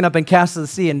 be taken up and cast to the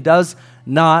sea, and does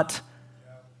not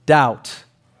doubt.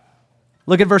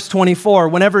 Look at verse 24.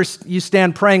 Whenever you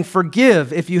stand praying,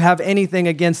 forgive if you have anything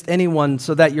against anyone,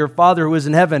 so that your Father who is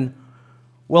in heaven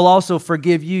will also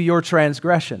forgive you your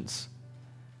transgressions.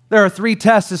 There are 3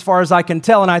 tests as far as I can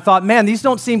tell, and I thought, man, these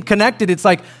don't seem connected. It's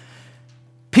like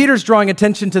Peter's drawing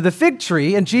attention to the fig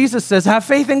tree, and Jesus says, have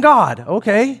faith in God.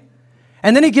 Okay.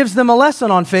 And then he gives them a lesson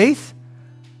on faith,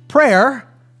 prayer,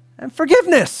 and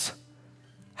forgiveness.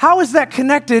 How is that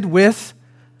connected with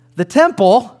the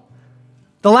temple?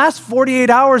 The last 48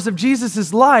 hours of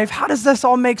Jesus' life, how does this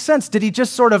all make sense? Did he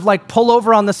just sort of like pull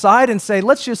over on the side and say,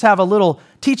 let's just have a little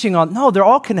teaching on? No, they're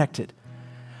all connected.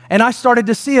 And I started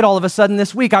to see it all of a sudden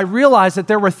this week. I realized that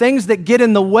there were things that get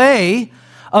in the way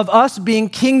of us being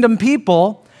kingdom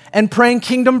people and praying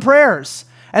kingdom prayers.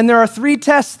 And there are 3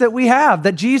 tests that we have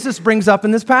that Jesus brings up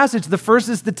in this passage. The first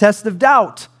is the test of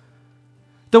doubt.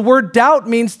 The word doubt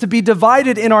means to be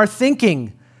divided in our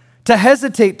thinking, to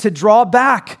hesitate, to draw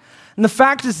back. And the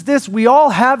fact is this, we all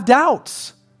have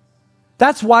doubts.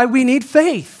 That's why we need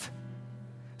faith.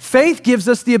 Faith gives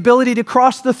us the ability to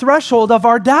cross the threshold of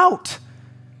our doubt.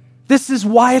 This is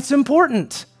why it's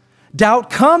important. Doubt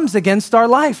comes against our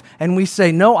life, and we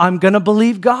say, no, I'm going to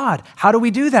believe God. How do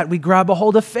we do that? We grab a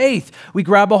hold of faith. We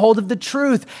grab a hold of the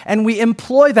truth, and we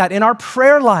employ that in our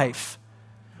prayer life.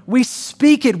 We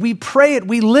speak it, we pray it,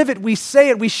 we live it, we say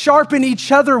it, we sharpen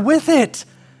each other with it.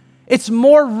 It's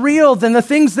more real than the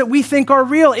things that we think are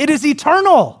real. It is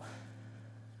eternal.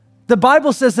 The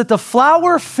Bible says that the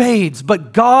flower fades,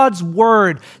 but God's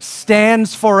word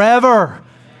stands forever.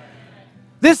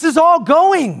 This is all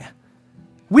going.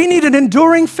 We need an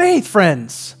enduring faith,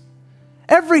 friends.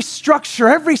 Every structure,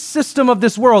 every system of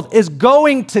this world is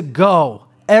going to go.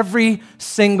 Every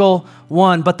single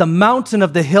one. But the mountain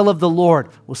of the hill of the Lord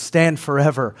will stand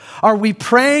forever. Are we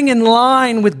praying in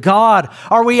line with God?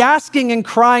 Are we asking and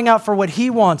crying out for what He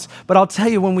wants? But I'll tell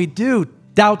you, when we do,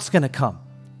 doubt's going to come.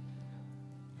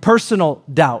 Personal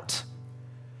doubt.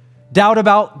 Doubt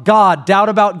about God. Doubt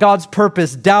about God's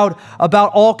purpose. Doubt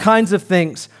about all kinds of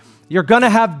things. You're going to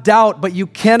have doubt, but you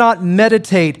cannot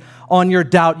meditate on your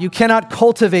doubt. You cannot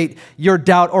cultivate your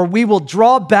doubt, or we will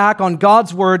draw back on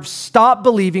God's word, stop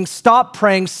believing, stop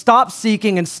praying, stop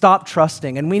seeking, and stop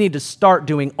trusting. And we need to start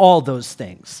doing all those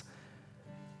things.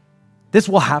 This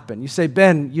will happen. You say,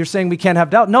 Ben, you're saying we can't have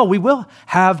doubt? No, we will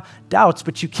have doubts,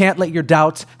 but you can't let your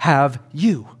doubts have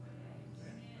you.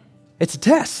 It's a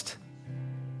test.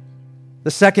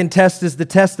 The second test is the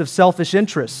test of selfish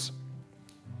interests.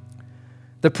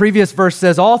 The previous verse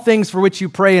says, all things for which you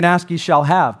pray and ask you shall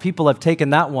have. People have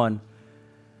taken that one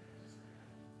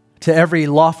to every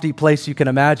lofty place you can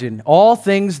imagine. All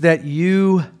things that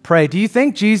you pray. Do you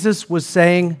think Jesus was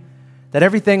saying that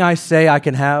everything I say I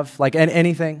can have? Like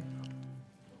anything?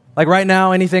 Like right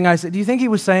now, anything I say? Do you think He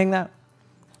was saying that?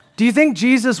 Do you think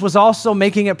Jesus was also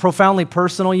making it profoundly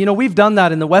personal? You know, we've done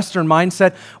that in the Western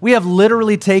mindset. We have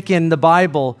literally taken the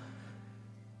Bible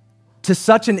to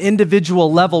such an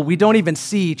individual level, we don't even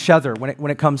see each other when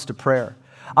it comes to prayer.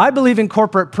 I believe in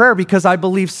corporate prayer because I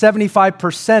believe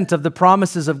 75% of the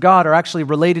promises of God are actually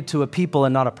related to a people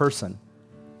and not a person.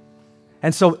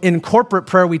 And so in corporate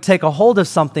prayer, we take a hold of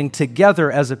something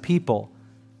together as a people.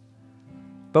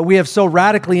 But we have so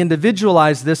radically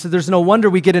individualized this that there's no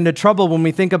wonder we get into trouble when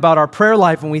we think about our prayer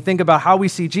life, when we think about how we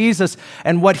see Jesus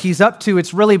and what He's up to.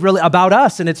 It's really about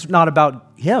us, and it's not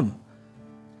about Him.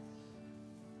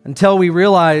 Until we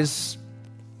realize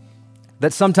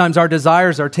that sometimes our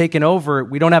desires are taken over,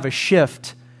 we don't have a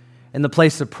shift in the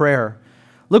place of prayer.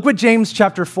 Look what James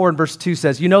chapter 4 and verse 2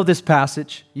 says. You know this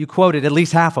passage. You quoted at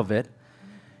least half of it.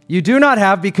 You do not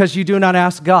have because you do not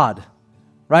ask God.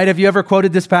 Right? Have you ever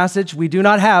quoted this passage? We do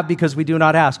not have because we do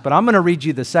not ask. But I'm going to read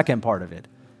you the second part of it.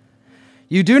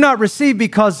 You do not receive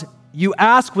because you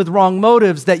ask with wrong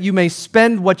motives, that you may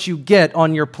spend what you get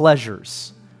on your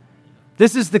pleasures.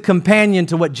 This is the companion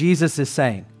to what Jesus is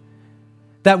saying.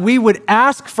 That we would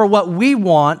ask for what we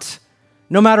want,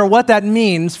 no matter what that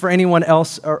means for anyone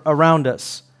else around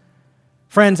us.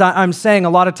 Friends, I'm saying a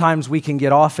lot of times we can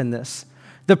get off in this.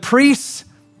 The priests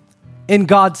in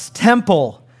God's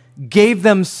temple gave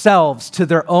themselves to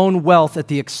their own wealth at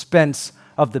the expense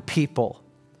of the people.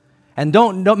 And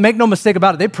don't make no mistake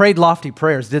about it, they prayed lofty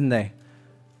prayers, didn't they?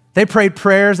 They prayed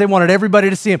prayers, they wanted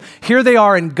everybody to see them. Here they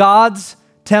are in God's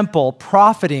temple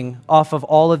profiting off of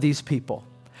all of these people.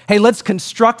 Hey, let's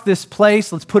construct this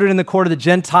place, let's put it in the court of the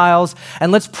Gentiles,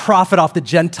 and let's profit off the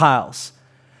Gentiles,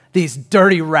 these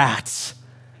dirty rats.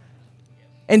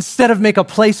 Instead of make a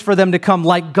place for them to come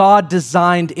like God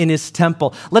designed in His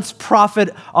temple. Let's profit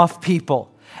off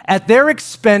people. At their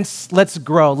expense, let's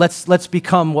grow, let's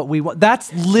become what we want.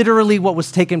 That's literally what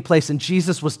was taking place, and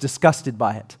Jesus was disgusted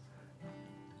by it.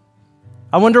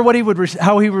 I wonder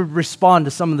how he would respond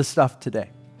to some of the stuff today.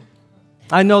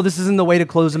 I know this isn't the way to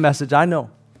close a message, I know.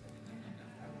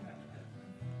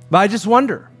 But I just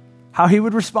wonder how he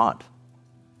would respond.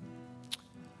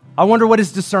 I wonder what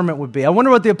his discernment would be. I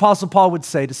wonder what the Apostle Paul would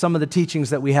say to some of the teachings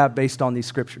that we have based on these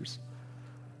scriptures.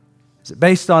 Is it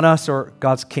based on us or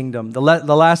God's kingdom? The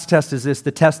last test is this,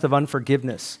 the test of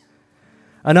unforgiveness.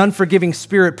 An unforgiving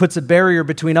spirit puts a barrier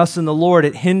between us and the Lord.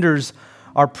 It hinders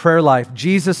our prayer life.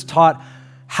 Jesus taught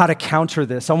how to counter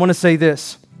this. I want to say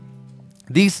this.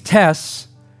 These tests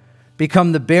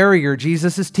become the barrier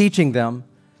Jesus is teaching them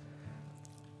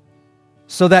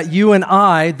so that you and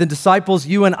I, the disciples,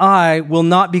 you and I, will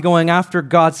not be going after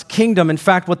God's kingdom. In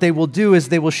fact, what they will do is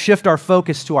they will shift our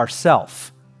focus to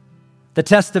ourselves. The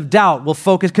test of doubt will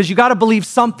focus, because you got to believe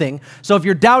something. So if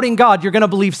you're doubting God, you're going to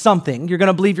believe something. You're going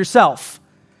to believe yourself.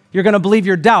 You're going to believe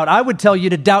your doubt. I would tell you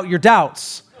to doubt your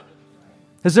doubts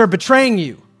because they're betraying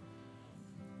you.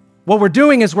 What we're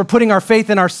doing is we're putting our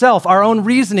faith in ourselves, our own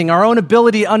reasoning, our own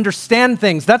ability to understand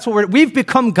things. That's what we've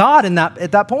become God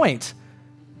at that point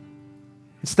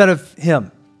instead of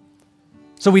Him.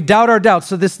 So we doubt our doubts.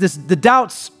 So the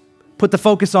doubts put the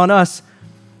focus on us.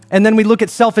 And then we look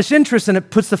at selfish interests and it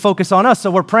puts the focus on us.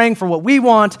 So we're praying for what we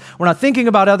want. We're not thinking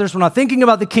about others. We're not thinking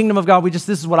about the kingdom of God. This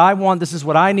is what I want. This is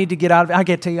what I need to get out of it. I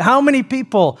can't tell you how many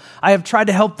people I have tried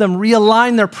to help them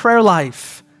realign their prayer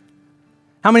life.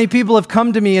 How many people have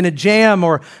come to me in a jam,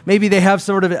 or maybe they have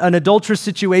sort of an adulterous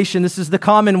situation. This is the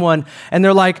common one. And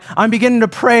they're like, I'm beginning to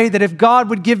pray that if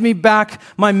God would give me back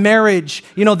my marriage,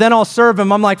 then I'll serve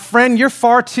Him. I'm like, friend, you're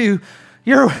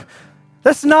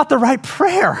That's not the right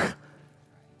prayer.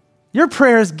 Your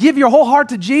prayer is give your whole heart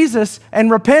to Jesus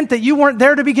and repent that you weren't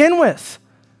there to begin with.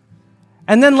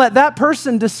 And then let that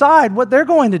person decide what they're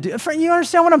going to do. You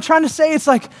understand what I'm trying to say? It's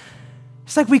like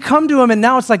we come to him and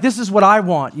now it's like, this is what I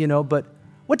want, but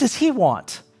what does he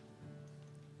want?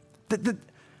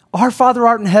 Our Father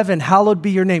art in heaven, hallowed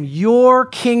be your name. Your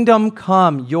kingdom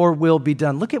come, your will be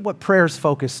done. Look at what prayer is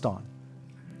focused on.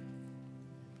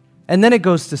 And then it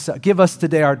goes to give us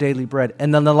today our daily bread.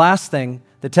 And then the last thing,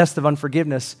 the test of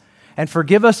unforgiveness, and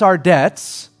forgive us our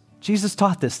debts. Jesus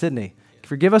taught this, didn't he?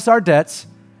 Forgive us our debts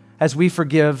as we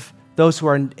forgive those who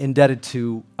are indebted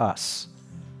to us.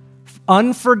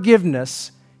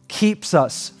 Unforgiveness keeps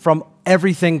us from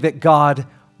everything that God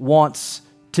wants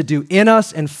to do in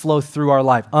us and flow through our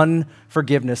life.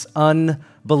 Unforgiveness,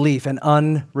 unbelief, and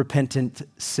unrepentant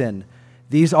sin.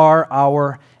 These are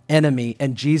our enemy,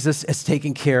 and Jesus is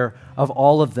taking care of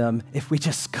all of them if we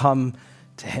just come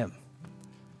to him.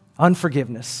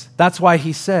 Unforgiveness. That's why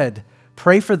he said,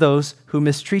 pray for those who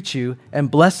mistreat you and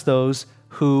bless those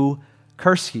who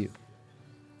curse you.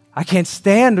 I can't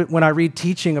stand when I read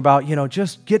teaching about,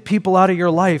 just get people out of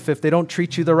your life if they don't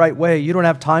treat you the right way. You don't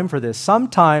have time for this.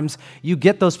 Sometimes you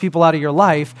get those people out of your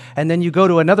life and then you go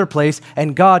to another place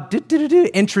and God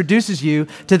introduces you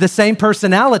to the same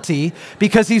personality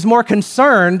because he's more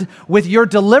concerned with your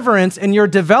deliverance and your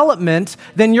development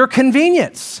than your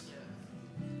convenience.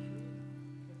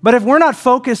 But if we're not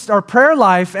focused, our prayer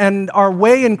life and our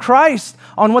way in Christ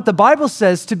on what the Bible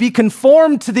says, to be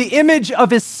conformed to the image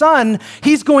of his Son,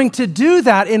 he's going to do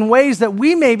that in ways that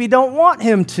we maybe don't want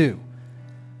him to.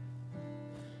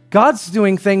 God's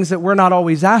doing things that we're not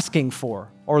always asking for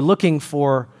or looking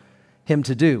for him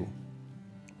to do.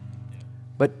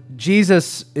 But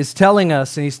Jesus is telling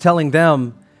us, and he's telling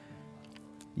them,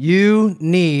 you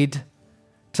need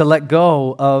to let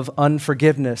go of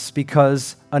unforgiveness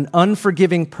because an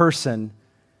unforgiving person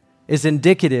is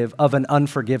indicative of an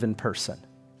unforgiven person.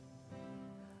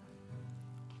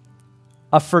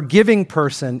 A forgiving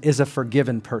person is a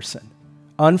forgiven person.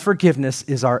 Unforgiveness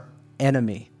is our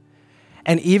enemy.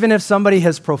 And even if somebody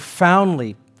has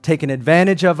profoundly taken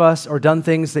advantage of us or done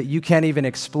things that you can't even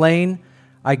explain,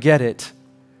 I get it.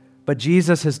 But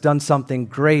Jesus has done something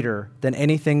greater than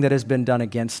anything that has been done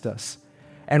against us.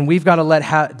 And we've got to let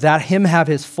him have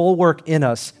his full work in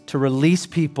us to release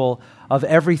people of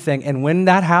everything. And when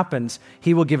that happens,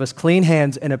 he will give us clean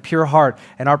hands and a pure heart,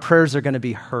 and our prayers are going to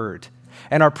be heard.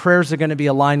 And our prayers are going to be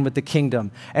aligned with the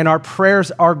kingdom. And our prayers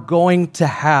are going to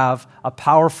have a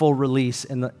powerful release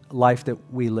in the life that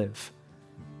we live.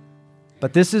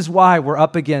 But this is why we're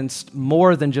up against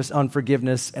more than just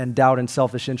unforgiveness and doubt and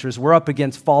selfish interest. We're up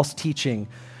against false teaching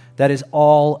that is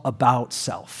all about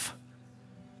self.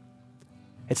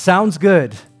 It sounds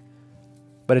good,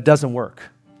 but it doesn't work.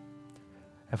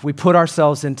 If we put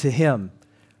ourselves into him,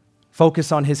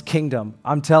 focus on his kingdom,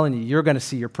 I'm telling you, you're going to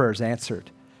see your prayers answered.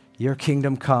 Your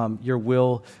kingdom come, your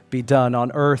will be done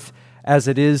on earth as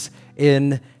it is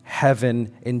in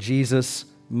heaven, in Jesus'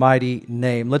 mighty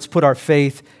name. Let's put our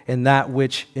faith in that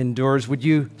which endures. Would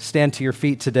you stand to your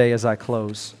feet today as I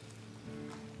close?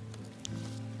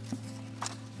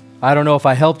 I don't know if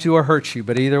I helped you or hurt you,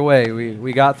 but either way,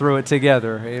 we got through it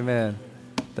together. Amen.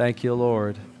 Thank you,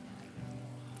 Lord.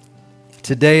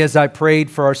 Today, as I prayed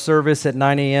for our service at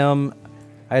 9 a.m.,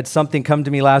 I had something come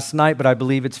to me last night, but I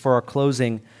believe it's for our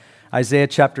closing. Isaiah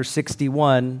chapter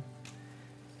 61,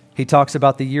 he talks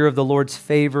about the year of the Lord's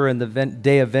favor and the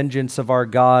day of vengeance of our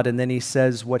God, and then he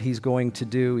says what he's going to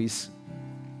do. He's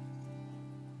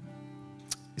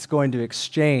going to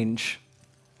exchange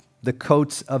the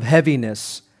coats of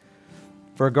heaviness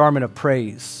for a garment of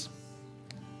praise,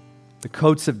 the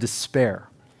coats of despair.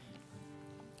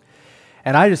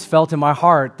 And I just felt in my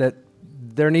heart that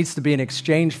there needs to be an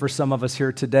exchange for some of us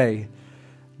here today,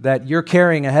 that you're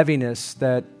carrying a heaviness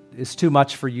that is too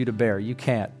much for you to bear. You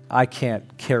can't. I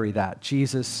can't carry that.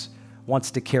 Jesus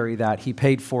wants to carry that. He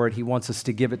paid for it. He wants us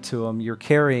to give it to him. You're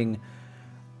carrying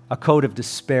a coat of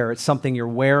despair. It's something you're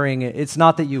wearing. It's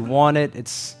not that you want it.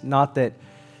 It's not that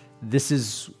this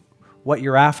is what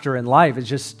you're after in life.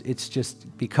 It's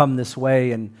just become this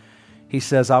way. And he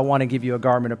says, I want to give you a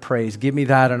garment of praise. Give me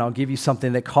that, and I'll give you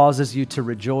something that causes you to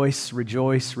rejoice,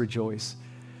 rejoice, rejoice.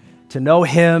 To know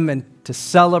him and to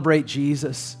celebrate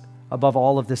Jesus above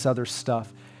all of this other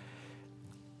stuff.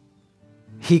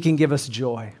 He can give us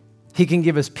joy. He can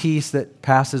give us peace that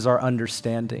passes our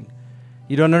understanding.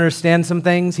 You don't understand some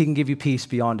things, he can give you peace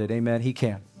beyond it. Amen. He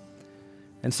can.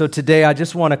 And so today, I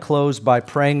just want to close by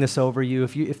praying this over you.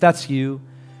 If that's you,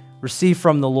 receive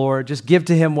from the Lord. Just give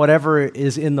to him whatever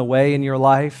is in the way in your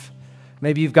life.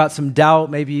 Maybe you've got some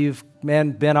doubt. Maybe you've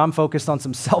man, Ben, I'm focused on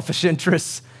some selfish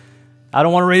interests. I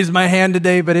don't want to raise my hand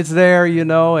today, but it's there,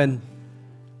 and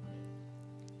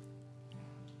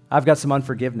I've got some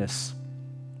unforgiveness.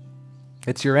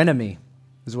 It's your enemy,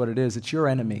 is what it is. It's your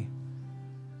enemy.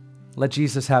 Let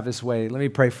Jesus have his way. Let me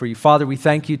pray for you. Father, we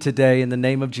thank you today in the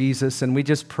name of Jesus, and we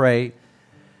just pray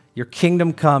your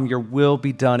kingdom come, your will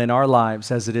be done in our lives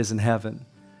as it is in heaven.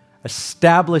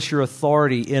 Establish your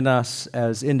authority in us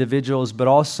as individuals, but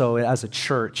also as a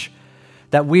church,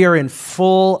 that we are in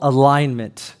full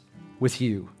alignment with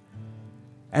you,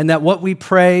 and that what we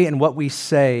pray and what we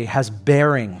say has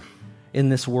bearing in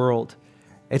this world.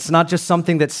 It's not just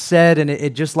something that's said and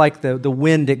it just like the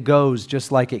wind, it goes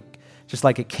just like it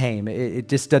came. It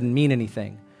just doesn't mean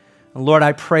anything. And Lord,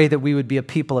 I pray that we would be a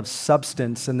people of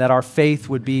substance and that our faith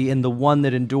would be in the one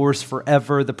that endures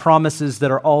forever, the promises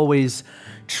that are always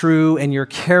true, and your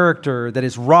character that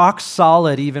is rock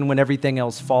solid even when everything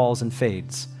else falls and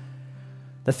fades.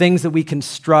 The things that we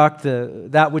construct,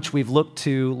 that which we've looked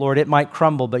to, Lord, it might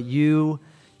crumble, but your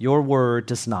word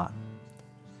does not.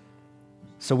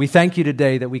 So we thank you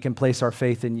today that we can place our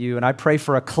faith in you. And I pray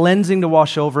for a cleansing to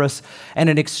wash over us and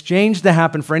an exchange to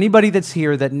happen for anybody that's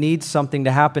here that needs something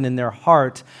to happen in their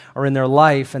heart or in their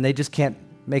life and they just can't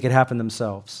make it happen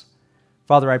themselves.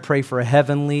 Father, I pray for a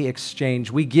heavenly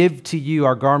exchange. We give to you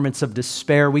our garments of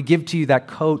despair. We give to you that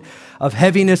coat of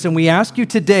heaviness, and we ask you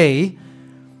today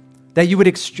that you would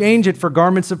exchange it for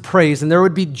garments of praise, and there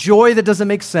would be joy that doesn't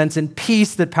make sense and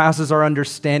peace that passes our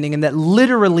understanding, and that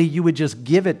literally you would just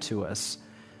give it to us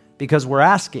because we're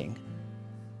asking.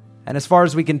 And as far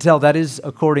as we can tell, that is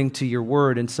according to your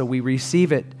word, and so we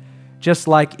receive it just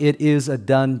like it is a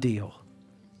done deal.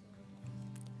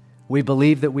 We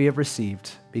believe that we have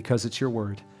received because it's your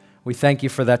word. We thank you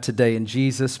for that today in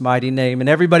Jesus' mighty name. And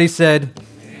everybody said,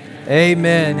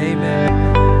 amen,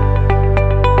 amen.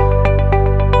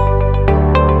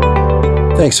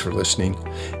 Thanks for listening.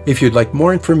 If you'd like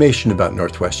more information about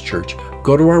Northwest Church,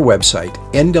 go to our website,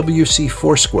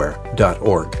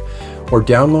 nwcfoursquare.org, or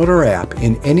download our app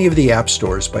in any of the app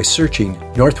stores by searching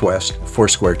Northwest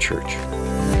Foursquare Church.